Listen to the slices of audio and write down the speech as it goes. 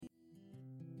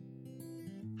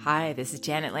Hi, this is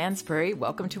Janet Lansbury.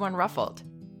 Welcome to Unruffled.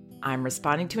 I'm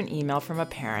responding to an email from a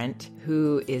parent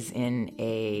who is in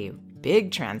a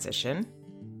big transition.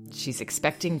 She's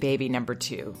expecting baby number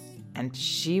 2, and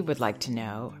she would like to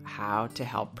know how to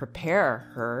help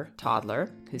prepare her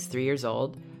toddler, who's 3 years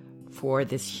old, for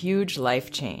this huge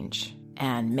life change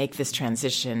and make this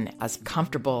transition as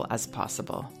comfortable as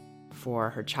possible for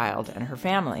her child and her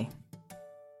family.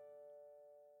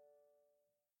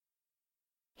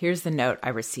 Here's the note I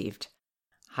received.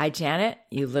 Hi, Janet.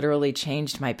 You literally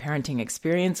changed my parenting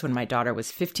experience when my daughter was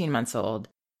 15 months old,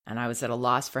 and I was at a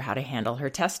loss for how to handle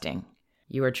her testing.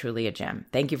 You are truly a gem.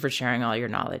 Thank you for sharing all your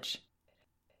knowledge.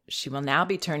 She will now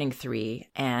be turning 3,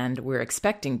 and we're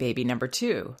expecting baby number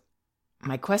 2.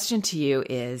 My question to you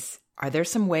is, are there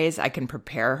some ways I can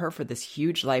prepare her for this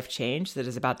huge life change that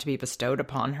is about to be bestowed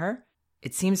upon her?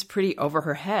 It seems pretty over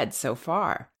her head so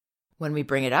far. When we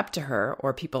bring it up to her,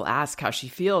 or people ask how she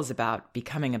feels about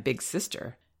becoming a big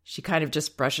sister, she kind of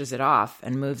just brushes it off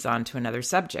and moves on to another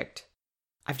subject.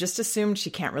 I've just assumed she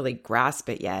can't really grasp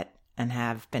it yet and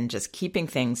have been just keeping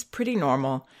things pretty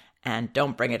normal and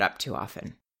don't bring it up too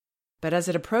often. But as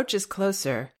it approaches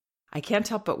closer, I can't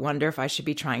help but wonder if I should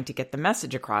be trying to get the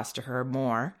message across to her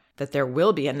more that there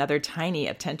will be another tiny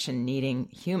attention-needing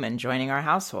human joining our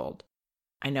household.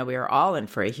 I know we are all in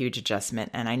for a huge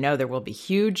adjustment, and I know there will be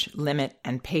huge limit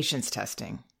and patience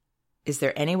testing. Is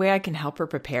there any way I can help her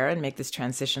prepare and make this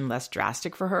transition less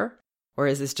drastic for her? Or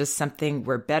is this just something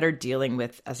we're better dealing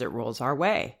with as it rolls our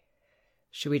way?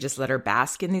 Should we just let her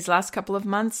bask in these last couple of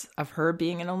months of her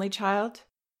being an only child?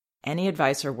 Any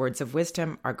advice or words of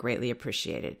wisdom are greatly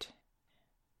appreciated.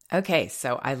 Okay,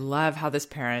 so I love how this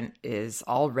parent is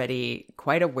already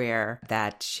quite aware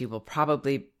that she will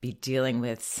probably be dealing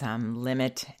with some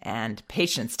limit and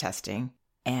patience testing,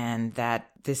 and that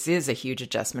this is a huge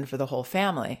adjustment for the whole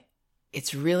family.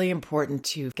 It's really important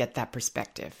to get that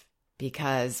perspective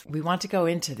because we want to go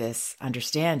into this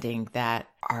understanding that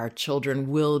our children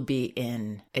will be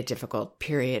in a difficult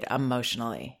period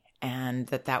emotionally, and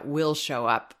that will show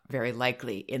up very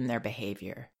likely in their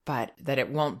behavior, but that it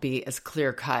won't be as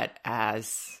clear-cut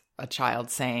as a child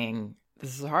saying,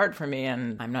 this is hard for me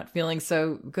and I'm not feeling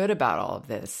so good about all of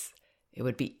this. It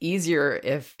would be easier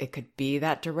if it could be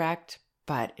that direct,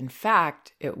 but in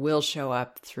fact, it will show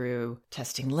up through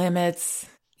testing limits,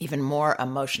 even more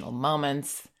emotional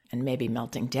moments, and maybe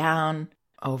melting down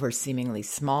over seemingly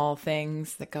small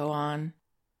things that go on.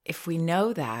 If we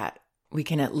know that, we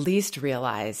can at least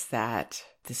realize that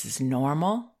this is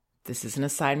normal. This isn't a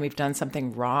sign we've done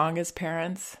something wrong as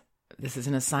parents. This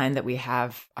isn't a sign that we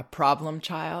have a problem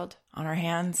child on our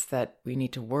hands that we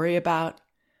need to worry about.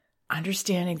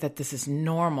 Understanding that this is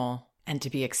normal and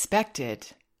to be expected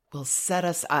will set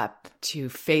us up to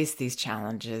face these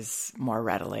challenges more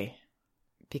readily.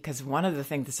 Because one of the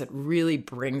things that really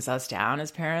brings us down as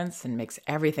parents and makes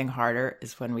everything harder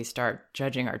is when we start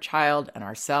judging our child and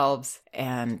ourselves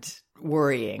and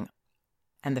worrying.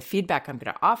 And the feedback I'm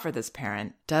going to offer this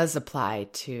parent does apply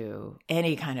to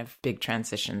any kind of big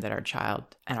transition that our child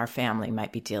and our family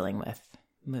might be dealing with.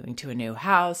 Moving to a new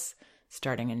house,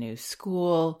 starting a new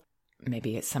school,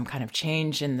 maybe it's some kind of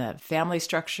change in the family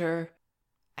structure.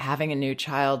 Having a new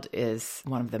child is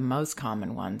one of the most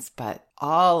common ones, but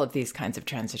all of these kinds of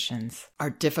transitions are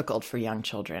difficult for young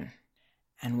children.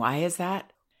 And why is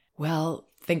that? Well,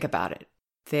 think about it.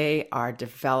 They are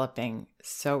developing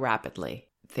so rapidly.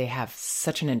 They have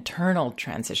such an internal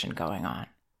transition going on.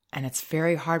 And it's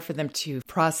very hard for them to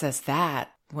process that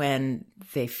when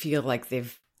they feel like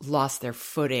they've lost their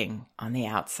footing on the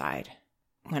outside,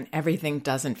 when everything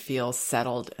doesn't feel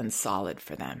settled and solid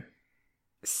for them.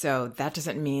 So that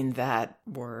doesn't mean that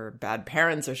we're bad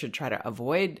parents or should try to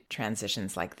avoid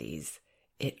transitions like these.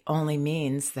 It only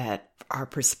means that our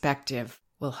perspective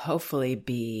will hopefully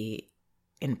be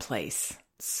in place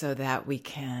so that we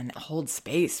can hold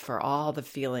space for all the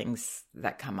feelings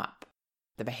that come up.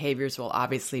 The behaviors will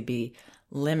obviously be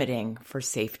limiting for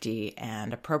safety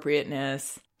and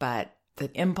appropriateness, but the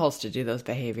impulse to do those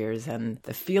behaviors and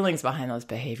the feelings behind those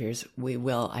behaviors, we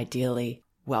will ideally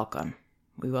welcome.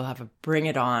 We will have a bring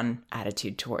it on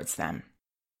attitude towards them.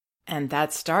 And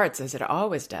that starts, as it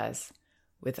always does,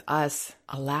 with us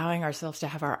allowing ourselves to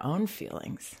have our own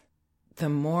feelings. The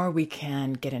more we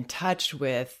can get in touch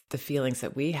with the feelings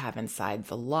that we have inside,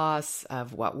 the loss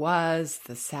of what was,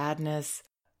 the sadness.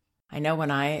 I know when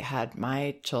I had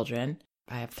my children,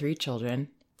 I have 3 children,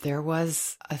 there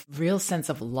was a real sense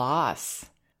of loss.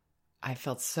 I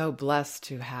felt so blessed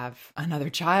to have another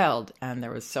child, and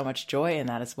there was so much joy in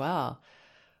that as well.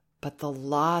 But the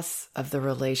loss of the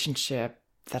relationship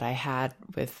that I had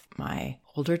with my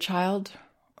older child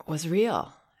was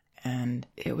real. And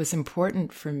it was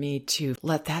important for me to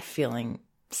let that feeling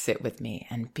sit with me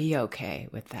and be okay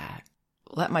with that.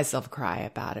 Let myself cry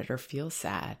about it or feel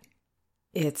sad.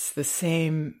 It's the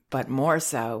same, but more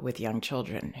so with young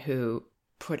children who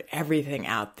put everything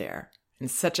out there in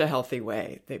such a healthy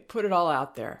way. They put it all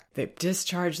out there. They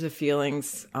discharge the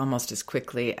feelings almost as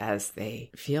quickly as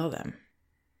they feel them.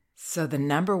 So the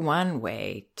number one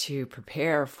way to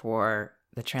prepare for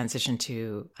the transition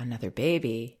to another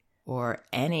baby or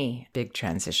any big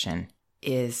transition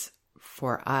is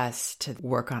for us to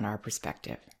work on our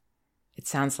perspective. It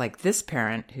sounds like this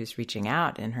parent who's reaching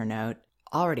out in her note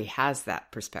already has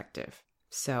that perspective.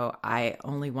 So I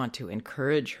only want to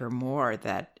encourage her more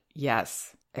that,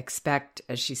 yes, expect,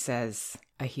 as she says,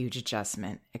 a huge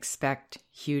adjustment. Expect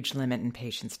huge limit and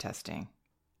patience testing.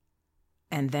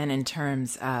 And then in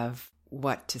terms of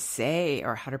what to say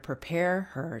or how to prepare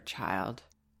her child,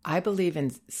 I believe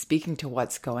in speaking to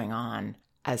what's going on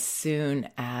as soon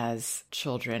as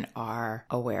children are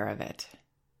aware of it.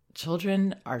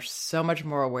 Children are so much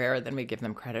more aware than we give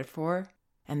them credit for,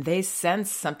 and they sense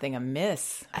something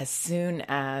amiss as soon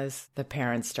as the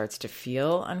parent starts to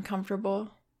feel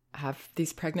uncomfortable, have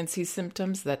these pregnancy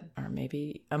symptoms that are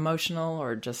maybe emotional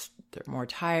or just they're more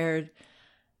tired.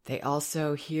 They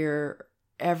also hear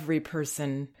every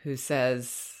person who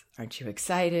says, "Aren't you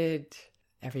excited?"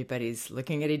 Everybody's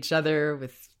looking at each other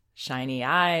with shiny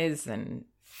eyes and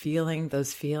feeling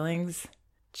those feelings.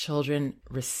 Children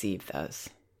receive those.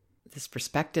 This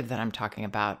perspective that I'm talking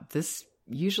about, this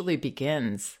usually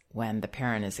begins when the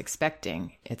parent is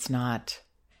expecting. It's not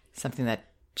something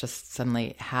that just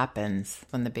suddenly happens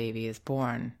when the baby is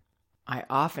born. I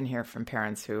often hear from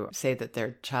parents who say that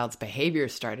their child's behavior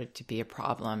started to be a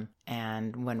problem,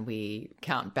 and when we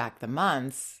count back the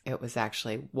months, it was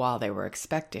actually while they were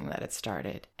expecting that it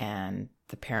started, and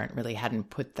the parent really hadn't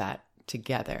put that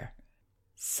together.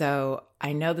 So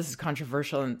I know this is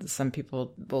controversial, and some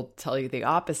people will tell you the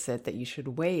opposite, that you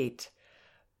should wait,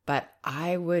 but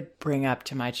I would bring up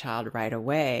to my child right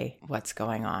away what's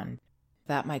going on.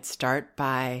 That might start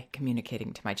by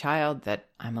communicating to my child that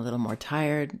I'm a little more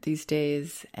tired these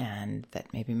days and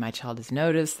that maybe my child has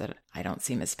noticed that I don't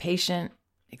seem as patient,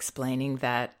 explaining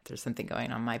that there's something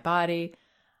going on in my body,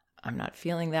 I'm not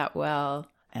feeling that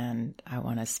well, and I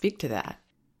want to speak to that.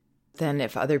 Then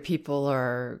if other people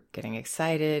are getting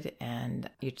excited and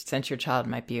you sense your child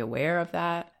might be aware of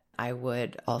that, I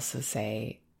would also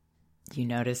say, you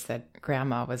notice that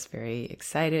Grandma was very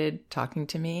excited talking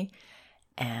to me.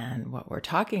 And what we're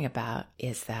talking about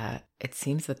is that it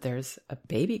seems that there's a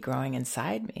baby growing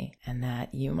inside me and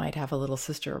that you might have a little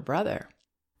sister or brother.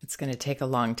 It's going to take a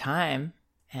long time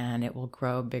and it will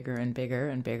grow bigger and bigger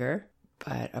and bigger.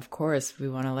 But of course, we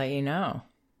want to let you know.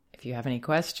 If you have any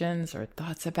questions or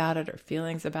thoughts about it or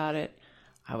feelings about it,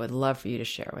 I would love for you to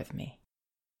share with me.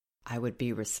 I would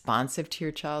be responsive to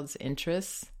your child's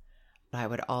interests. I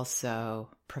would also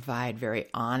provide very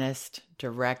honest,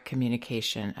 direct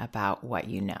communication about what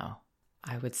you know.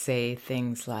 I would say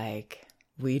things like,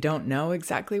 we don't know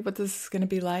exactly what this is going to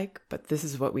be like, but this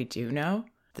is what we do know.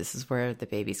 This is where the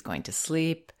baby's going to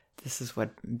sleep. This is what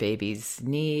babies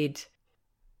need.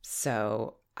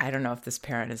 So I don't know if this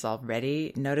parent is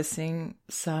already noticing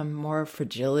some more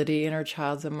fragility in her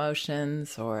child's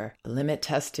emotions or limit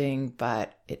testing,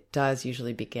 but it does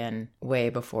usually begin way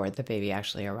before the baby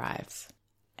actually arrives.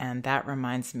 And that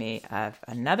reminds me of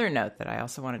another note that I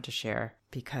also wanted to share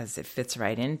because it fits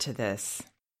right into this.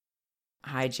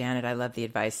 Hi, Janet. I love the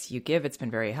advice you give. It's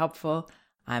been very helpful.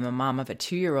 I'm a mom of a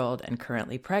 2-year-old and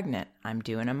currently pregnant. I'm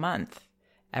due in a month.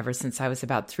 Ever since I was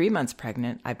about 3 months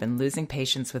pregnant, I've been losing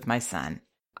patience with my son.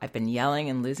 I've been yelling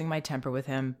and losing my temper with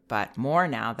him, but more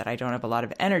now that I don't have a lot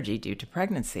of energy due to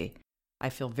pregnancy. I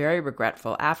feel very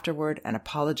regretful afterward and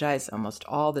apologize almost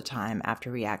all the time after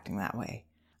reacting that way.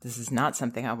 This is not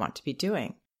something I want to be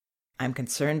doing. I'm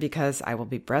concerned because I will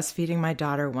be breastfeeding my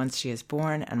daughter once she is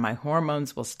born and my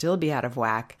hormones will still be out of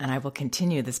whack and I will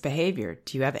continue this behavior.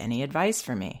 Do you have any advice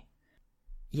for me?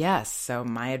 Yes, so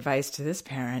my advice to this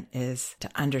parent is to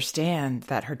understand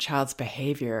that her child's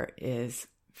behavior is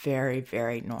very,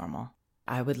 very normal.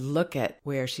 I would look at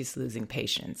where she's losing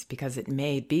patience because it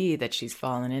may be that she's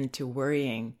fallen into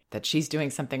worrying that she's doing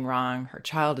something wrong, her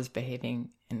child is behaving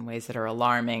in ways that are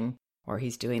alarming, or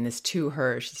he's doing this to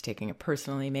her, she's taking it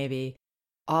personally maybe.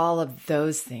 All of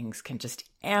those things can just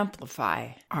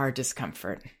amplify our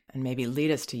discomfort and maybe lead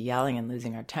us to yelling and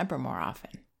losing our temper more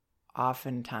often.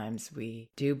 Oftentimes we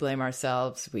do blame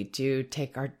ourselves, we do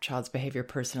take our child's behavior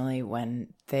personally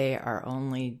when they are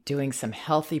only doing some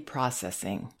healthy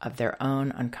processing of their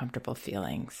own uncomfortable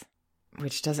feelings,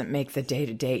 which doesn't make the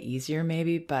day-to-day easier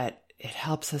maybe, but it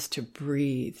helps us to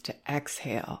breathe, to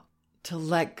exhale, to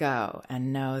let go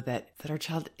and know that our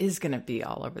child is going to be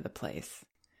all over the place.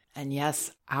 And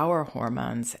yes, our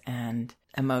hormones and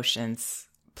emotions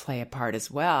play a part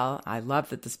as well. I love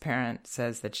that this parent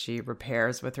says that she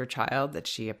repairs with her child, that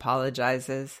she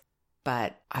apologizes,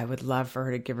 but I would love for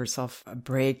her to give herself a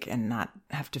break and not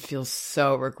have to feel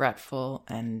so regretful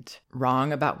and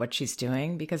wrong about what she's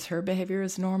doing, because her behavior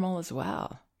is normal as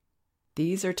well.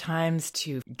 These are times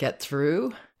to get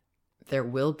through. There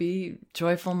will be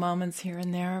joyful moments here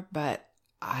and there, but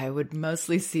I would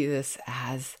mostly see this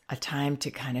as a time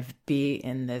to kind of be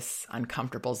in this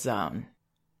uncomfortable zone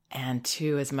and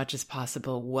to, as much as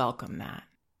possible, welcome that.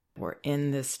 We're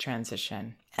in this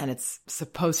transition, and it's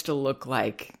supposed to look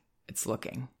like it's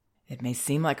looking. It may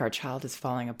seem like our child is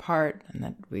falling apart and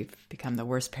that we've become the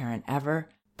worst parent ever,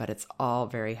 but it's all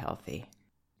very healthy.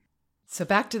 So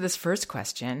back to this first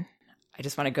question, I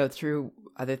just want to go through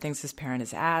other things this parent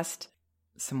has asked,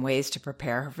 some ways to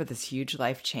prepare her for this huge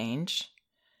life change.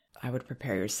 I would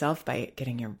prepare yourself by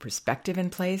getting your perspective in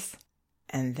place.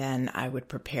 And then I would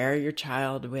prepare your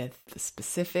child with the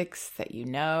specifics that you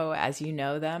know as you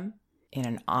know them in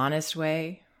an honest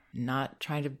way, not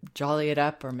trying to jolly it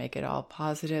up or make it all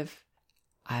positive.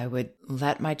 I would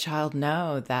let my child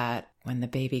know that when the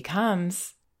baby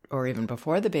comes, or even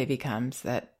before the baby comes,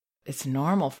 that it's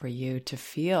normal for you to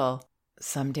feel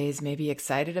some days maybe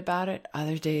excited about it,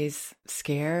 other days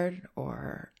scared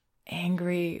or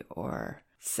angry or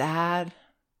sad,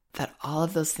 that all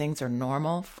of those things are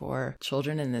normal for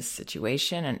children in this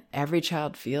situation, and every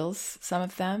child feels some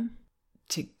of them.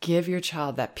 To give your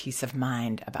child that peace of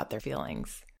mind about their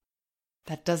feelings.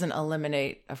 That doesn't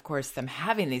eliminate, of course, them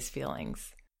having these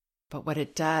feelings, but what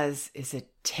it does is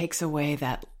it takes away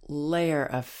that layer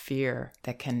of fear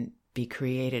that can be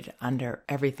created under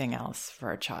everything else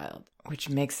for a child, which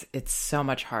makes it so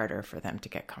much harder for them to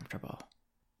get comfortable.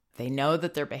 They know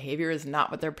that their behavior is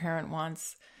not what their parent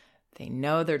wants. They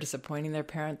know they're disappointing their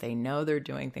parent. They know they're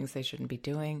doing things they shouldn't be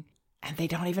doing, and they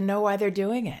don't even know why they're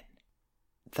doing it.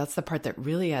 That's the part that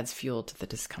really adds fuel to the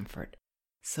discomfort.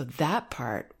 So that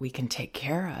part we can take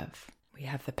care of. We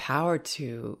have the power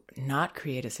to not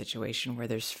create a situation where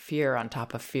there's fear on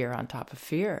top of fear on top of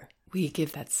fear. We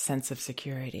give that sense of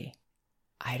security.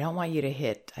 I don't want you to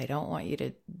hit. I don't want you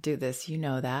to do this. You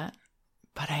know that.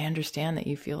 But I understand that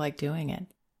you feel like doing it.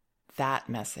 That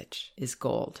message is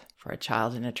gold for a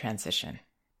child in a transition.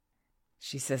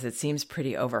 She says it seems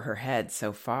pretty over her head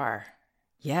so far.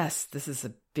 Yes, this is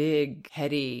a big,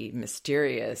 heady,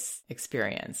 mysterious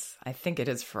experience. I think it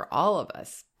is for all of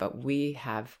us, but we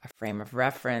have a frame of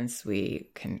reference. We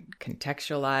can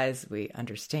contextualize. We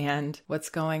understand what's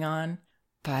going on.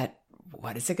 But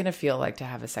what is it going to feel like to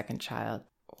have a second child?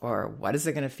 Or what is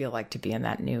it going to feel like to be in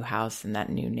that new house, in that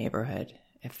new neighborhood,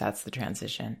 if that's the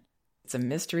transition? It's a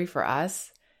mystery for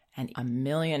us, and a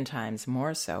million times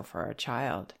more so for a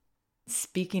child.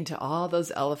 Speaking to all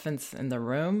those elephants in the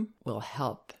room will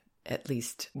help, at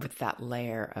least with that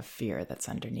layer of fear that's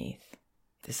underneath.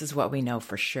 This is what we know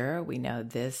for sure. We know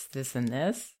this, this, and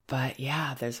this. But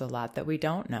yeah, there's a lot that we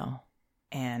don't know.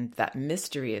 And that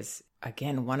mystery is,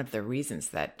 again, one of the reasons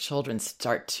that children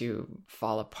start to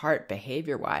fall apart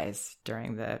behavior-wise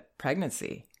during the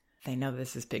pregnancy. They know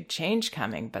this is big change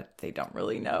coming, but they don't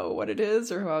really know what it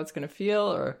is or how it's going to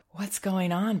feel or what's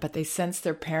going on. But they sense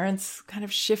their parents kind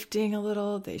of shifting a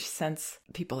little. They sense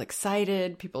people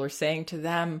excited. People are saying to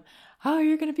them, oh,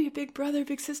 you're going to be a big brother,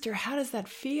 big sister. How does that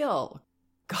feel?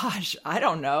 Gosh, I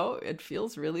don't know. It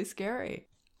feels really scary.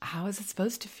 How is it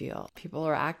supposed to feel? People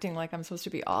are acting like I'm supposed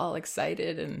to be all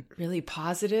excited and really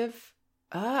positive.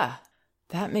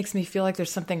 That makes me feel like there's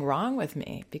something wrong with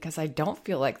me because I don't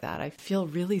feel like that. I feel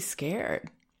really scared.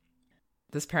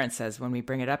 This parent says when we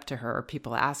bring it up to her or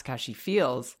people ask how she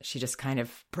feels, she just kind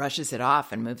of brushes it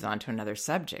off and moves on to another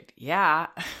subject. Yeah,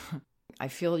 I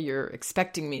feel you're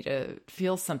expecting me to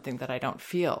feel something that I don't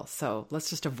feel. So let's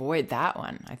just avoid that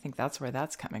one. I think that's where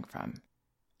that's coming from.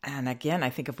 And again, I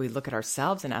think if we look at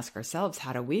ourselves and ask ourselves,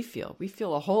 how do we feel? We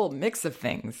feel a whole mix of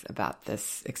things about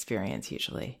this experience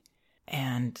usually.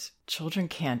 And children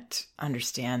can't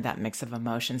understand that mix of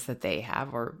emotions that they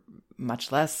have or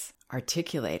much less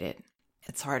articulate it.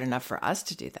 It's hard enough for us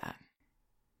to do that.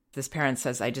 This parent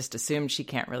says, I just assumed she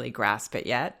can't really grasp it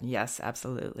yet. Yes,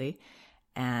 absolutely.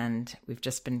 And we've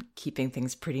just been keeping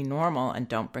things pretty normal and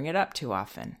don't bring it up too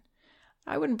often.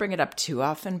 I wouldn't bring it up too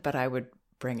often, but I would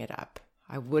bring it up.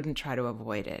 I wouldn't try to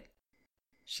avoid it.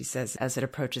 She says, as it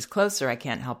approaches closer, I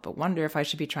can't help but wonder if I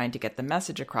should be trying to get the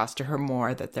message across to her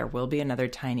more that there will be another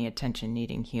tiny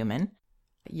attention-needing human.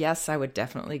 Yes, I would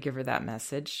definitely give her that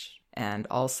message and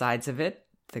all sides of it.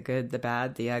 The good, the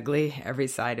bad, the ugly, every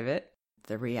side of it,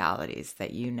 the realities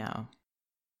that you know.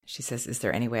 She says, is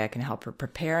there any way I can help her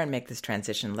prepare and make this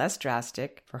transition less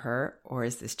drastic for her, or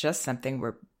is this just something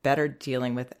we're better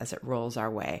dealing with as it rolls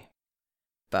our way?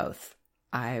 Both.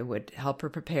 I would help her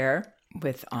prepare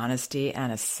with honesty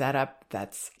and a setup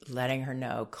that's letting her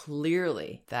know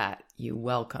clearly that you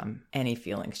welcome any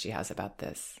feelings she has about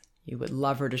this. You would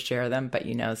love her to share them, but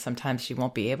you know sometimes she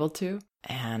won't be able to,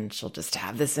 and she'll just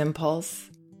have this impulse.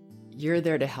 You're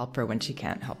there to help her when she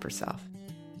can't help herself.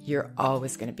 You're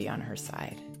always going to be on her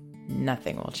side.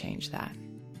 Nothing will change that.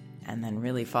 And then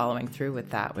really following through with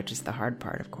that, which is the hard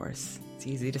part, of course. It's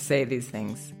easy to say these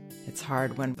things. It's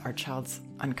hard when our child's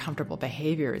uncomfortable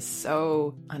behavior is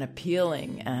so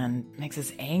unappealing and makes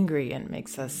us angry and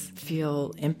makes us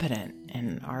feel impotent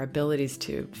in our abilities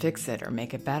to fix it or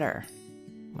make it better.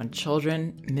 When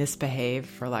children misbehave,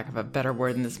 for lack of a better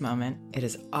word in this moment, it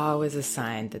is always a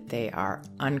sign that they are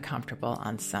uncomfortable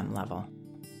on some level.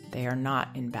 They are not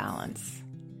in balance.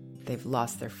 They've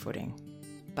lost their footing.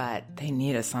 But they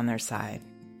need us on their side,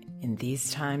 in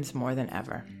these times more than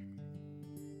ever.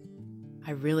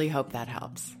 I really hope that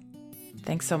helps.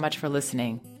 Thanks so much for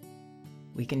listening.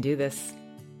 We can do this.